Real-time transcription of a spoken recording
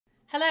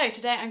Hello,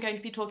 today I'm going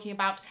to be talking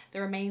about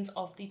The Remains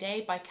of the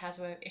Day by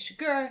Kazuo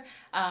Ishiguro.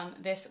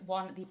 This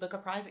won the Booker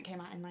Prize. It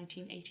came out in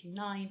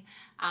 1989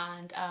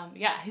 and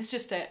yeah, he's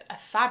just a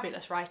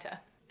fabulous writer.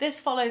 This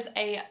follows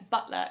a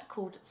butler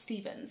called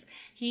Stevens.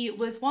 He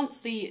was once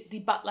the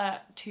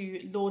butler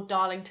to Lord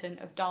Darlington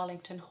of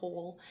Darlington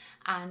Hall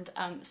and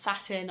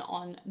sat in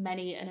on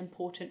many an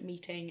important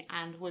meeting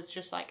and was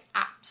just like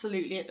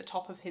absolutely at the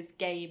top of his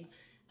game.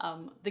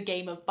 The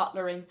game of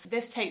butlering.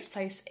 This takes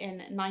place in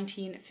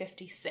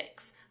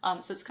 1956,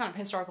 so it's kind of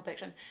historical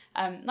fiction.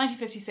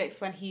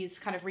 1956, when he's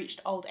kind of reached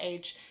old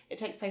age, it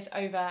takes place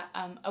over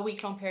a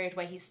week-long period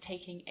where he's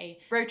taking a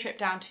road trip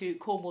down to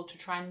Cornwall to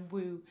try and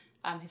woo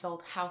his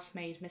old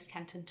housemaid, Miss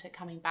Kenton, to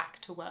coming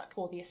back to work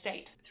for the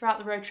estate. Throughout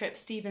the road trip,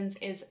 Stevens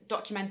is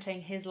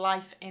documenting his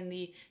life in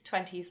the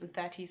 20s and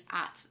 30s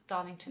at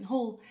Darlington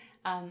Hall,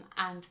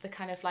 and the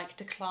kind of like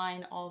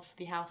decline of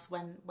the house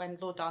when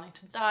Lord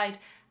Darlington died,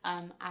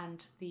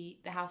 and the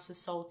house was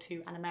sold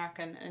to an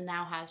American and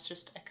now has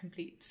just a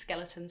complete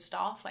skeleton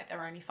staff, like there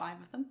are only 5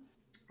 of them.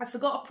 I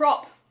forgot a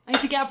prop. I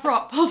need to get a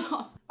prop, hold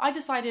on. I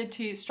decided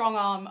to strong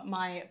arm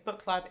my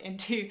book club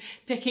into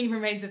picking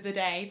Remains of the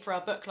Day for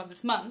our book club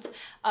this month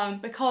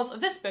because of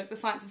this book, The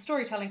Science of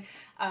Storytelling,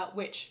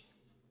 which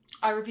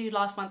I reviewed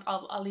last month.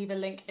 I'll leave a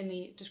link in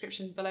the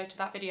description below to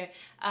that video.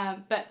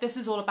 But this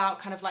is all about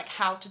kind of like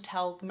how to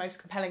tell the most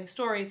compelling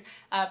stories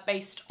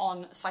based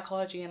on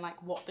psychology and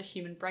like what the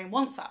human brain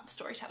wants out of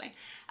storytelling.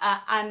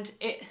 And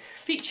it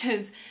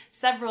features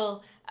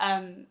several,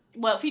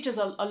 well, it features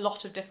a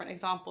lot of different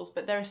examples,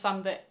 but there are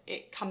some that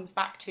it comes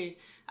back to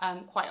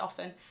quite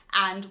often.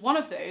 And one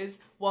of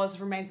those was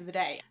Remains of the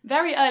Day.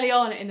 Very early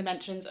on in the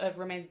mentions of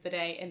Remains of the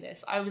Day in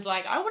this, I was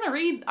like, I want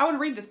to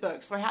read this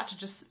book. So I had to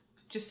just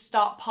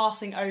start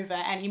passing over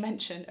any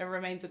mention of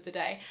Remains of the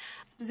Day.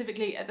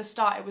 Specifically at the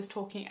start it was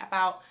talking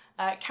about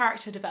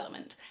character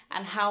development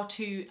and how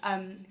to,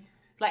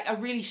 like a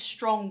really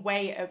strong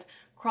way of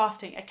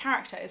crafting a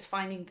character is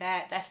finding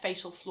their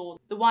fatal flaw.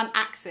 The one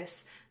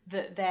axis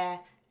that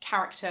their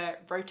character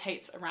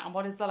rotates around.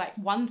 What is the like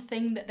one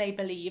thing that they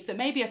believe, that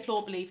may be a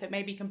flawed belief, it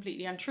may be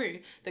completely untrue,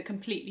 that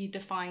completely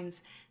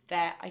defines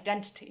their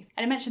identity.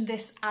 And I mentioned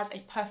this as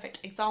a perfect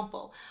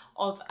example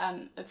of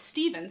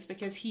Stevens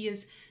because he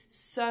is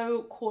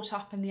so caught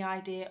up in the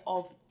idea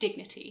of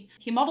dignity.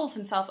 He models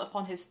himself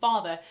upon his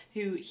father,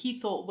 who he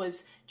thought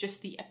was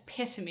just the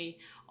epitome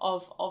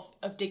of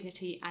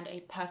dignity and a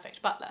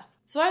perfect butler.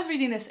 So I was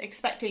reading this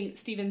expecting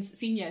Stevens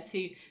Sr.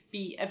 to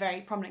be a very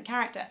prominent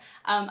character,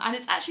 and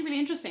it's actually really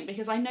interesting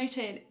because I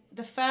noted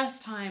the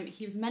first time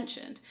he was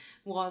mentioned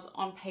was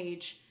on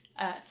page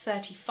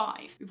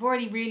 35. We've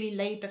already really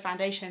laid the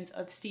foundations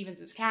of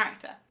Stevens'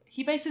 character.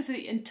 He bases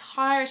the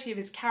entirety of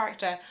his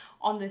character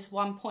on this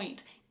one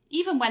point,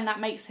 even when that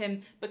makes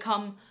him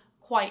become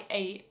quite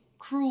a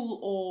cruel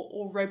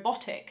or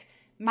robotic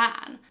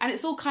man. And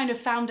it's all kind of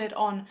founded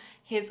on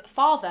his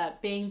father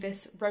being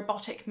this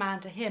robotic man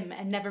to him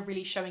and never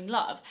really showing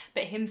love,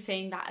 but him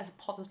seeing that as a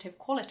positive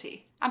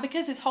quality. And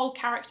because his whole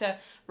character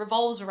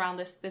revolves around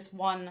this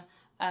one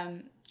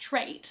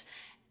trait,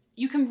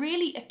 you can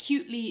really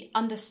acutely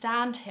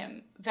understand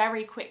him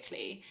very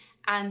quickly,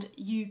 and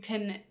you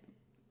can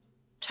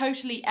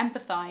totally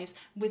empathize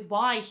with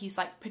why he's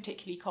like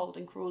particularly cold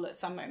and cruel at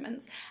some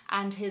moments.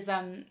 And his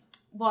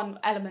one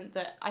element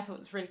that I thought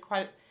was really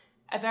quite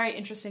a very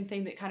interesting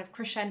thing that kind of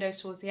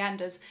crescendos towards the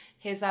end is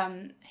his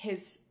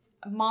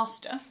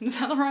master, is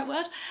that the right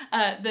word?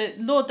 The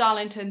Lord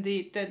Darlington,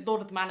 the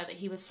Lord of the Manor that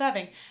he was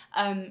serving,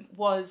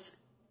 was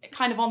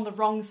kind of on the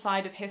wrong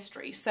side of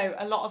history. So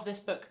a lot of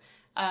this book,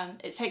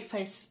 it takes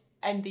place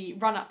in the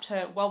run-up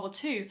to World War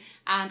II,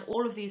 and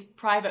all of these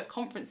private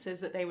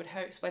conferences that they would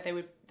host where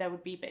there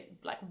would be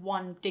like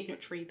one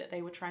dignitary that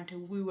they were trying to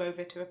woo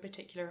over to a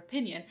particular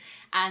opinion.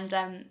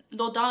 And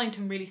Lord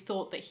Darlington really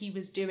thought that he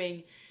was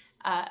doing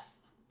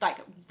like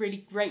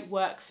really great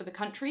work for the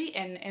country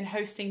in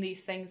hosting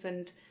these things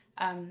and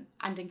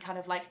in kind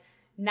of like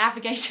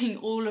navigating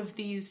all of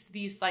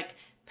these like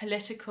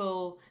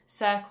political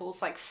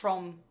circles like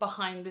from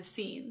behind the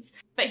scenes.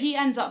 But he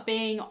ends up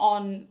being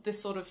on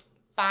this sort of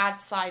bad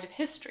side of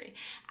history,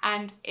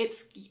 and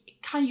it's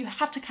kind of, you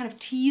have to kind of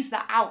tease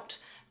that out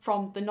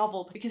from the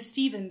novel because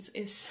Stevens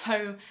is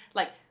so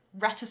like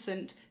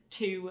reticent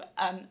to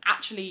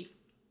actually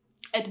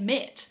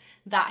admit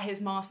that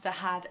his master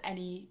had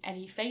any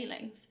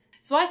failings.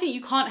 So I think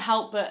you can't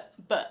help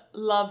but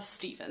love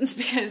Stevens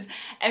because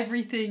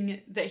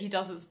everything that he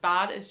does that's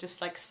bad is just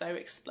like so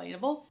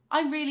explainable.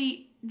 I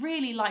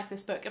really like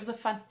this book. It was a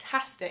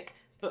fantastic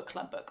book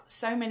club book.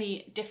 So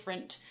many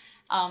different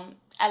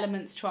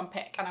elements to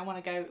unpick, and I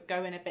want to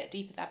go in a bit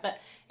deeper there. But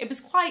it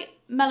was quite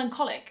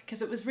melancholic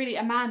because it was really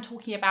a man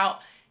talking about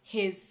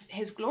his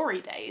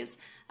glory days,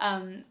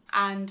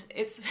 and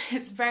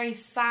it's very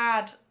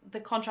sad the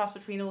contrast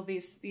between all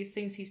these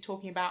things he's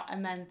talking about,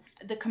 and then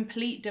the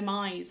complete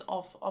demise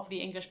of the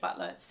English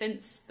butler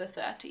since the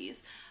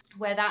 30s,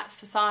 where that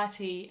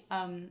society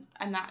and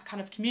that kind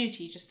of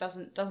community just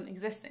doesn't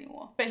exist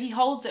anymore. But he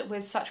holds it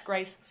with such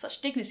grace,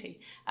 such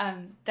dignity,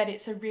 that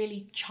it's a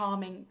really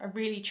charming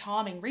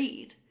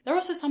read. There are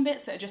also some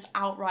bits that are just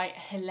outright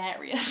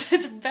hilarious.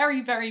 It's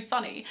very, very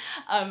funny,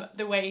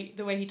 the way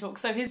he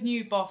talks. So his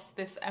new boss,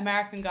 this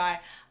American guy,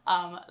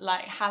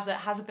 like has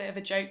a bit of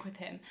a joke with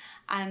him,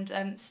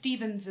 and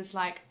Stevens is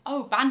like,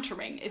 oh,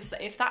 bantering,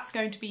 if that's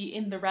going to be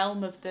in the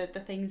realm of the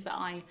things that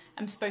I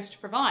am supposed to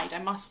provide,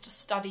 I must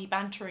study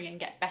bantering and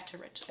get better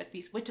at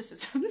these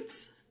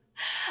witticisms.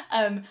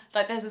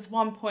 Like there's this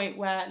one point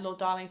where Lord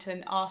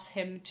Darlington asks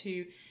him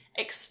to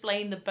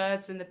explain the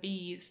birds and the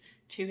bees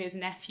to his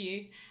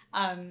nephew,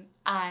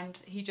 and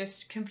he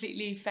just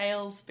completely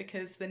fails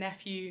because the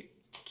nephew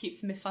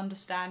keeps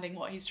misunderstanding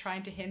what he's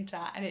trying to hint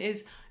at, and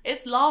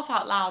it's laugh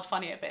out loud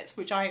funny at bits,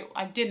 which I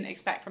didn't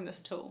expect from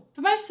this at all.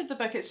 For most of the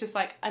book it's just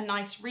like a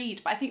nice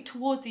read, but I think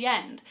towards the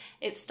end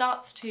it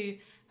starts to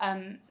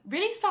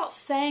really start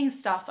saying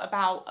stuff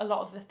about a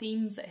lot of the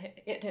themes that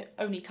it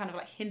only kind of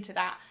like hinted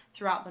at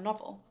throughout the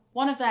novel.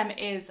 One of them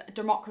is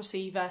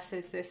democracy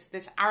versus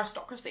this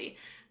aristocracy.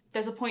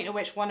 There's a point at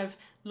which one of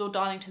Lord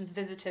Darlington's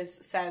visitors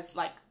says,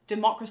 like,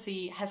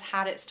 democracy has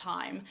had its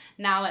time.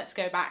 Now let's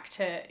go back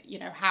to, you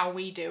know, how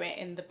we do it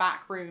in the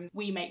back room.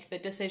 We make the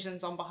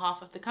decisions on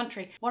behalf of the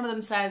country. One of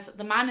them says,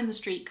 the man in the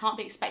street can't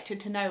be expected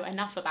to know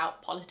enough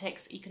about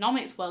politics,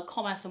 economics, world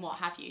commerce, and what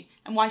have you.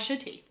 And why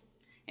should he?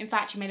 In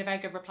fact, you made a very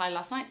good reply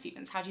last night,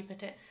 Stevens. How do you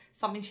put it?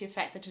 Something to the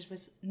effect that it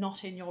was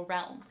not in your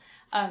realm.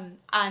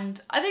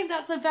 And I think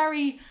that's a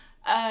very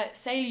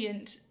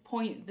salient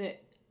point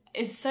that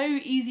is so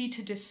easy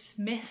to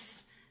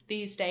dismiss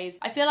these days.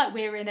 I feel like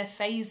we're in a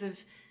phase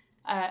of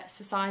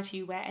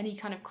society where any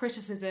kind of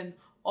criticism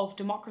of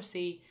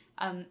democracy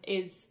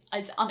is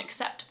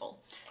unacceptable.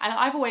 And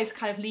I've always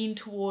kind of leaned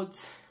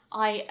towards,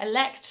 I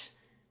elect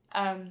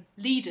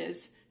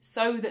leaders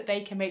so that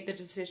they can make the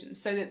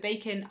decisions, so that they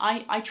can,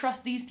 I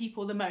trust these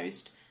people the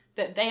most,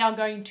 that they are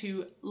going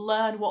to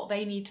learn what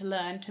they need to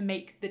learn to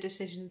make the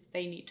decisions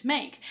they need to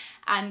make.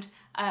 And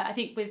I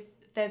think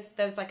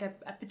there's like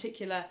a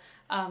particular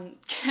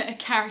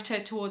character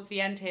towards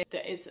the end here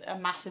that is a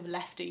massive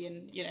lefty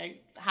and, you know,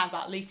 hands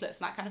out leaflets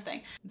and that kind of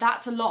thing.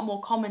 That's a lot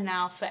more common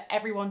now for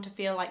everyone to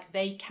feel like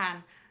they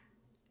can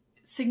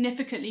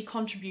significantly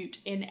contribute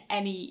in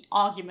any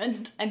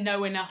argument and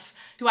know enough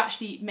to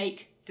actually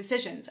make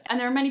decisions. And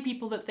there are many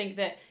people that think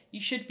that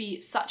you should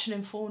be such an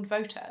informed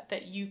voter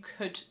that you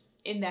could,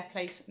 in their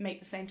place, make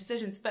the same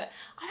decisions. But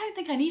I don't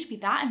think I need to be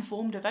that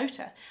informed a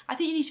voter. I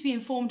think you need to be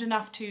informed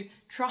enough to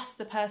trust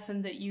the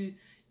person that you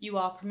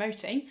are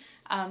promoting,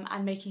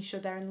 and making sure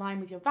they're in line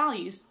with your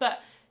values. But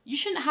you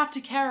shouldn't have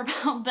to care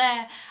about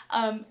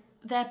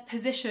their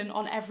position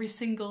on every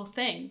single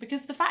thing,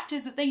 because the fact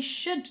is that they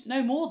should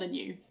know more than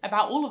you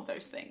about all of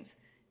those things.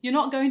 You're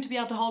not going to be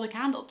able to hold a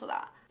candle to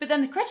that. But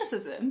then the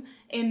criticism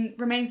in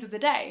Remains of the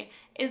Day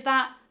is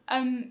that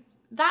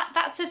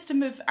that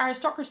system of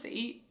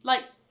aristocracy,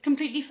 like,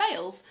 completely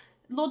fails.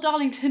 Lord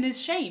Darlington is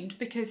shamed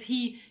because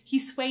he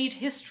swayed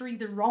history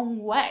the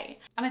wrong way.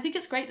 And I think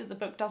it's great that the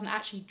book doesn't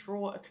actually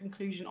draw a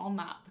conclusion on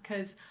that,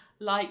 because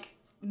like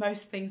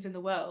most things in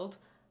the world,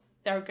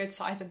 there are good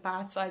sides and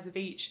bad sides of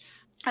each.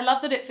 I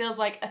love that it feels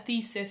like a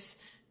thesis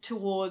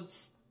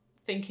towards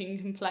thinking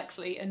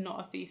complexly and not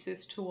a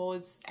thesis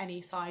towards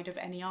any side of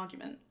any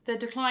argument. The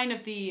decline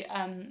of the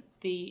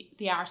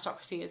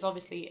aristocracy is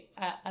obviously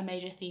a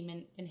major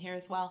theme in here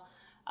as well.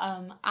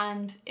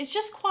 And it's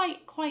just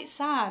quite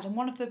sad. And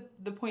one of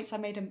the points I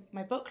made in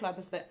my book club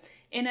is that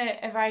in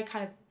a very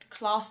kind of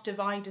class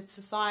divided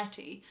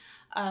society,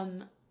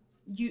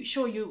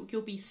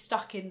 you'll be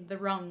stuck in the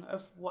rung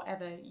of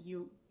whatever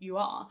you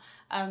are.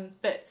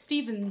 But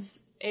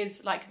Stevens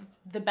is like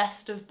the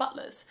best of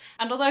butlers,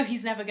 and although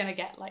he's never going to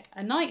get like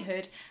a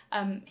knighthood,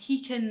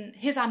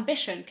 his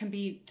ambition can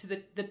be to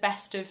the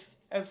best of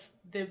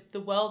the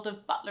world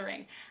of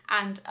butlering,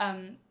 and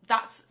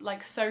that's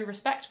like so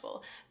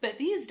respectable. But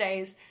these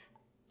days,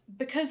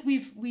 because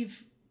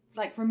we've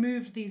like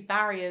removed these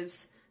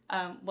barriers,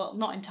 well,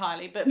 not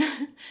entirely, but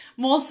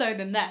more so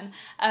than then,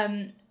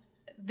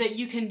 that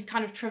you can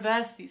kind of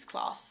traverse these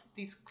class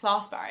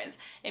barriers.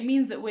 It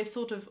means that we're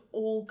sort of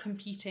all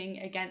competing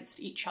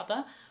against each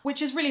other,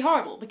 which is really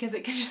horrible, because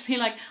it can just be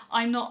like,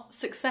 I'm not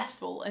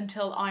successful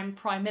until I'm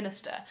Prime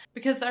Minister,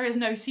 because there is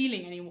no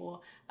ceiling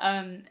anymore.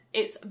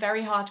 It's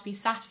very hard to be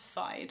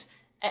satisfied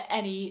at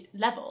any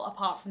level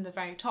apart from the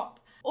very top.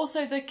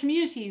 Also, the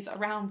communities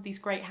around these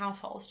great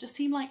households just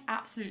seem like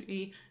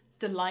absolutely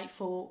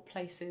delightful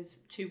places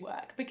to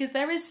work, because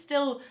there is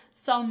still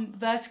some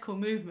vertical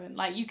movement.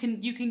 Like you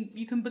can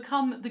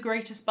become the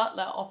greatest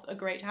butler of a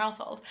great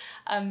household,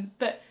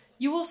 but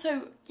you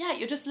also,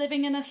 you're just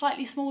living in a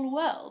slightly smaller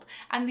world,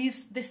 and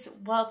this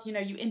world, you know,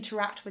 you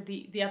interact with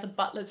the other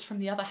butlers from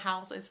the other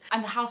houses,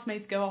 and the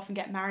housemaids go off and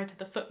get married to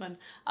the footman.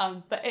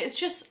 But it's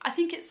just, I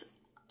think it's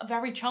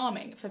very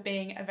charming for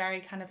being a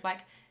very kind of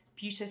like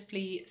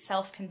beautifully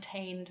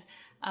self-contained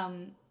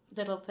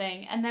little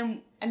thing. And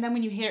then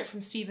when you hear it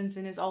from Stevens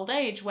in his old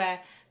age,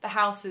 where the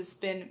house has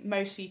been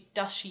mostly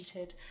dust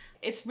sheeted,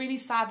 it's really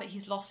sad that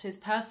he's lost his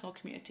personal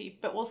community,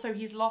 but also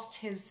he's lost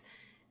his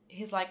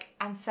like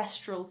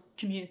ancestral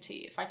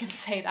community, if I can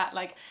say that.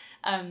 Like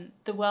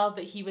the world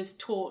that he was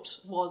taught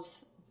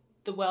was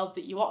the world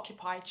that you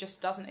occupy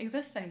just doesn't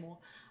exist anymore.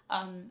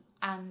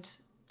 And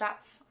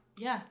that's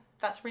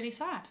really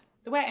sad.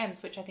 The way it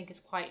ends, which I think is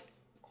quite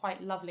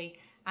lovely,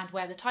 and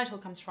where the title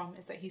comes from,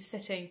 is that he's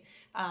sitting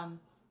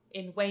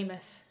in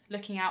Weymouth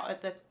looking out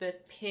at the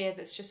pier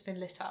that's just been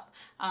lit up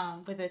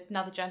with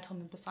another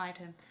gentleman beside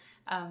him.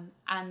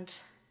 And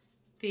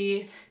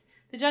the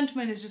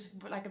gentleman is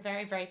just like a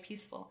very, very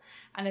peaceful,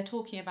 and they're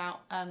talking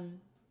about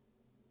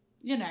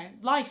you know,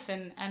 life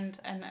and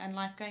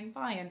life going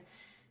by,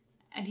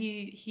 and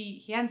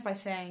he ends by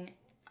saying,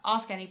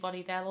 ask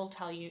anybody, they'll all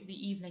tell you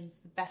the evening's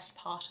the best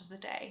part of the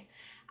day.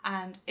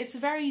 And it's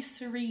very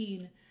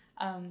serene,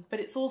 but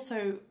it's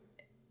also,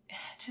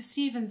 to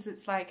Stevens,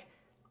 it's like,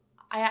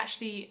 I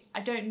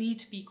don't need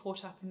to be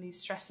caught up in these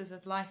stresses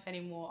of life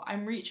anymore.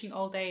 I'm reaching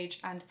old age,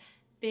 and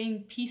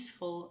being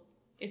peaceful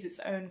is its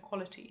own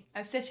quality.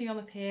 And sitting on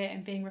the pier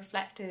and being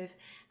reflective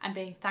and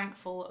being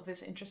thankful of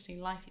this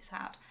interesting life he's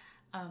had,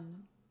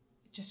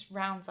 just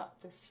rounds up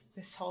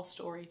this whole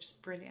story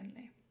just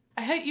brilliantly.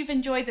 I hope you've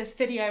enjoyed this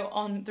video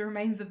on The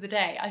Remains of the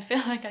Day. I feel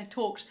like I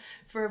talked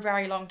for a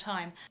very long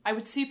time. I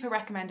would super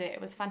recommend it. It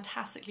was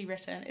fantastically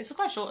written. It's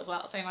quite short as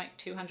well. It's only like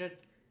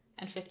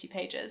 250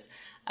 pages.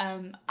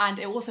 And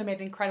it also made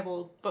an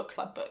incredible book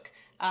club book.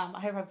 I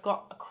hope I've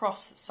got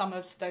across some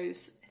of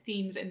those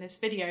themes in this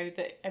video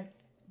that are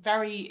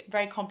very,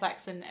 very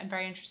complex and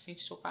very interesting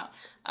to talk about.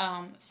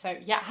 So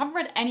yeah, I haven't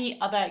read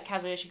any other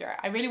Kazuo Ishiguro.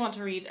 I really want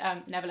to read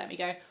Never Let Me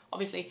Go,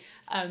 obviously.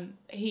 And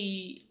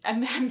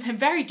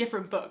very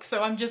different books,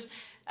 so I'm just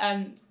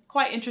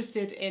quite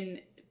interested in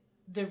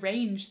the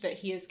range that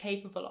he is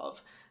capable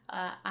of.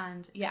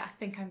 And yeah, I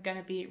think I'm going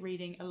to be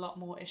reading a lot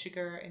more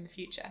Ishiguro in the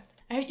future.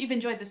 I hope you've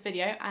enjoyed this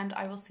video, and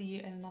I will see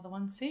you in another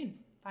one soon.